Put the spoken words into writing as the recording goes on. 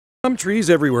Palm trees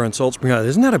everywhere on Salt Spring Island.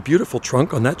 Isn't that a beautiful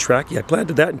trunk on that trachy? I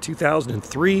planted that in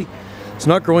 2003. It's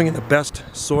not growing in the best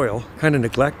soil, kind of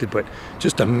neglected, but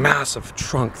just a massive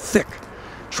trunk, thick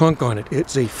trunk on it.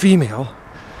 It's a female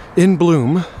in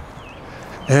bloom,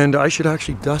 and I should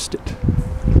actually dust it.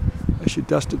 I should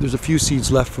dust it. There's a few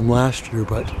seeds left from last year,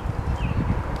 but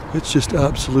it's just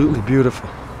absolutely beautiful.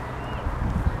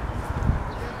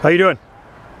 How you doing?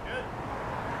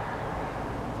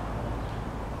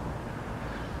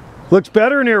 Looks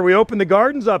better in here. We opened the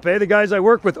gardens up, eh? The guys I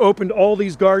work with opened all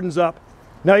these gardens up.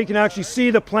 Now you can actually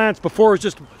see the plants. Before it was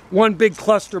just one big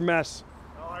cluster mess.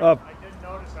 Oh, I didn't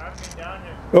notice. I haven't been down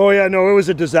here. Oh yeah, no, it was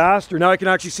a disaster. Now I can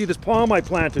actually see this palm I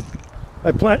planted.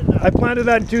 I planted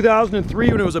that in 2003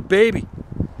 when it was a baby.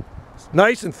 It's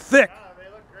nice and thick. Yeah, they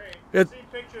look great. I've seen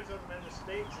pictures of them in the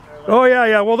States. And oh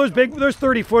yeah. Well, there's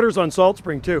 30 footers on Salt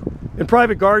Spring too. In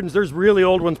private gardens, there's really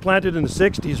old ones planted in the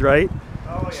 60s, right?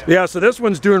 Oh, yeah. Yeah, so this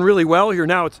one's doing really well here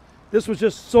now. This was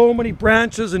just so many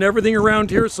branches and everything around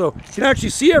here, so you can actually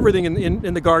see everything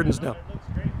in the gardens now. It looks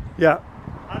great. Yeah.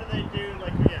 How do they do,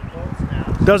 like, we get bolts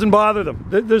now? Doesn't bother them.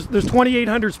 There's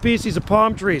 2,800 species of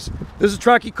palm trees. This is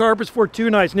Trachycarpus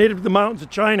fortunei. It's native to the mountains of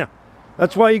China.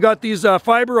 That's why you got these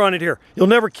fiber on it here. You'll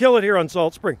never kill it here on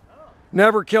Salt Spring. Oh.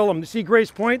 Never kill them. You see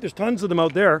Grace Point? There's tons of them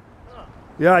out there. Oh.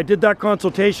 Yeah, I did that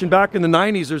consultation back in the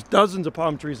 90s. There's dozens of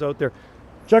palm trees out there.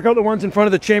 Check out the ones in front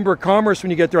of the Chamber of Commerce when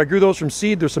you get there. I grew those from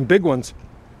seed. There's some big ones.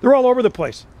 They're all over the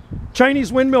place.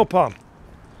 Chinese windmill palm.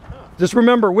 Huh. Just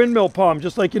remember, windmill palm.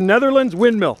 Just like in Netherlands,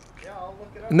 windmill. Yeah, I'll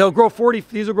look it up. And they'll grow 40,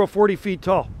 these will grow 40 feet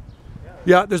tall.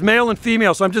 Yeah, there's male and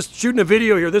female. So I'm just shooting a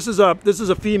video here. This is a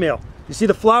female. You see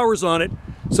the flowers on it.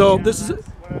 So yeah, this is,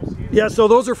 yeah, so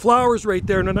those are flowers right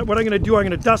there. And what I'm going to do, I'm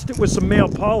going to dust it with some male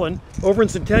pollen. Over in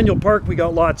Centennial Park, we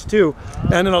got lots too.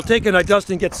 And then I'll take it and I dust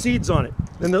and get seeds on it.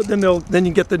 Then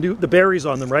you get the berries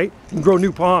on them, right? You can grow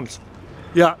new palms.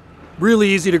 Yeah, really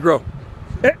easy to grow.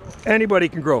 Anybody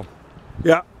can grow.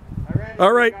 Yeah. I ran into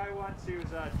a guy once who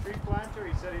was a tree planter.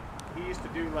 He said he used to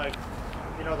do, like,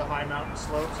 you know, the high mountain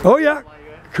slopes. Oh yeah,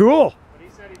 cool. But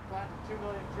he said he planted 2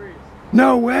 million trees.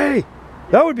 No way. Yeah.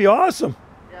 That would be awesome.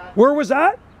 Yeah. Where was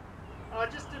that?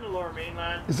 Just in the Lower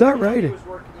Mainland. Is that right? He was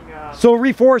working, so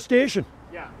reforestation.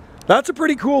 Yeah. That's a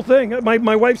pretty cool thing.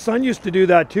 My wife's son used to do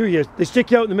that too. They stick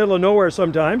you out in the middle of nowhere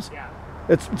sometimes. Yeah.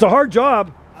 It's a hard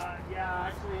job. Yeah,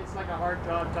 actually it's like a hard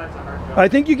job, types of hard job. I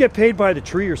think you get paid by the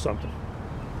tree or something.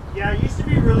 Yeah, it used to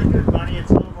be really good money. It's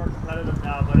a little more competitive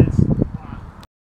now, but